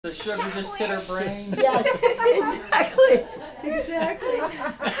The sugar just hit her brain. Yes, exactly.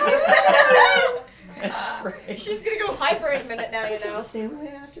 That's great. She's gonna go hyper in a minute now, you know. The same way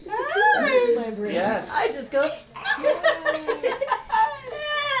after the tequila hits my brain. Yes. I just go.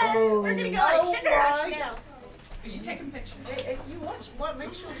 Oh. We're gonna go on a sugar rush now. Are you taking pictures? You watch,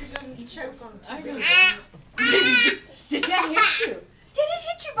 make sure she doesn't choke on TV. Did that hit you? Did it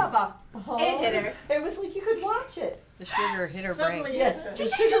hit you, Bubba? Oh, It hit her. It was like you could watch it. The sugar hit her Suddenly brain. hit Yeah, her. the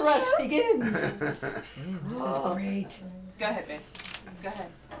sugar rush begins. This is great. Go ahead, babe. Go ahead.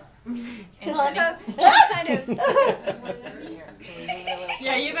 I love how kind of.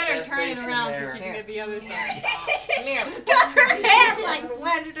 Yeah, you better turn it Facing around there. so she can get the other side. She's got her head like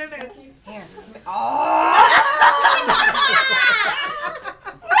landed in her. Here.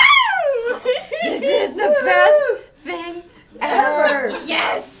 This is the best thing ever.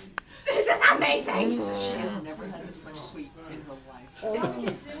 Yes! This is amazing! She has never had this much sweet in her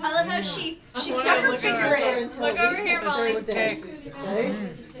life. I love how she stuck her finger in it. Look over here, Molly.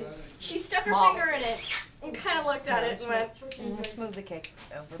 She stuck her finger in it and kind of looked at it and went, Let's move the cake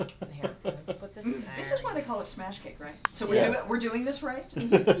over here. Let's put this. This is why they call it smash cake, right? So we're doing this right?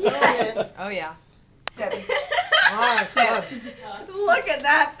 yes! Oh yeah. Debbie. Oh, Deb. Look at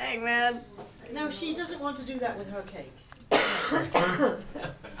that thing, man. No, she doesn't want to do that with her cake.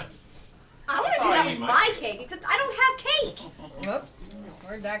 I want to do that with my cake, except I don't have cake. Whoops.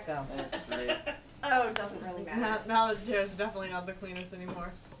 Where'd that go? That's great. Oh, it doesn't really matter. Now the chair's definitely not the cleanest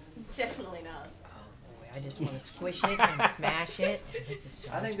anymore. Definitely not. I just want to squish it and smash it. This is so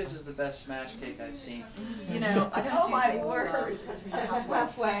I think this is the best smash cake I've seen. You know, I have Oh two my things. word.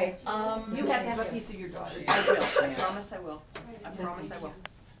 Halfway. You have to have a piece of your daughter's. I will. I promise I will. I promise I will.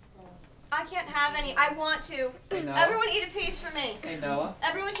 I can't have any. I want to. Hey, Noah. Everyone eat a piece for me. Hey, Noah.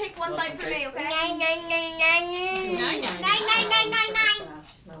 Everyone take one Want bite some for cake? me, okay? Nine,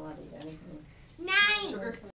 She's not allowed to eat anything. Nine. Sugar.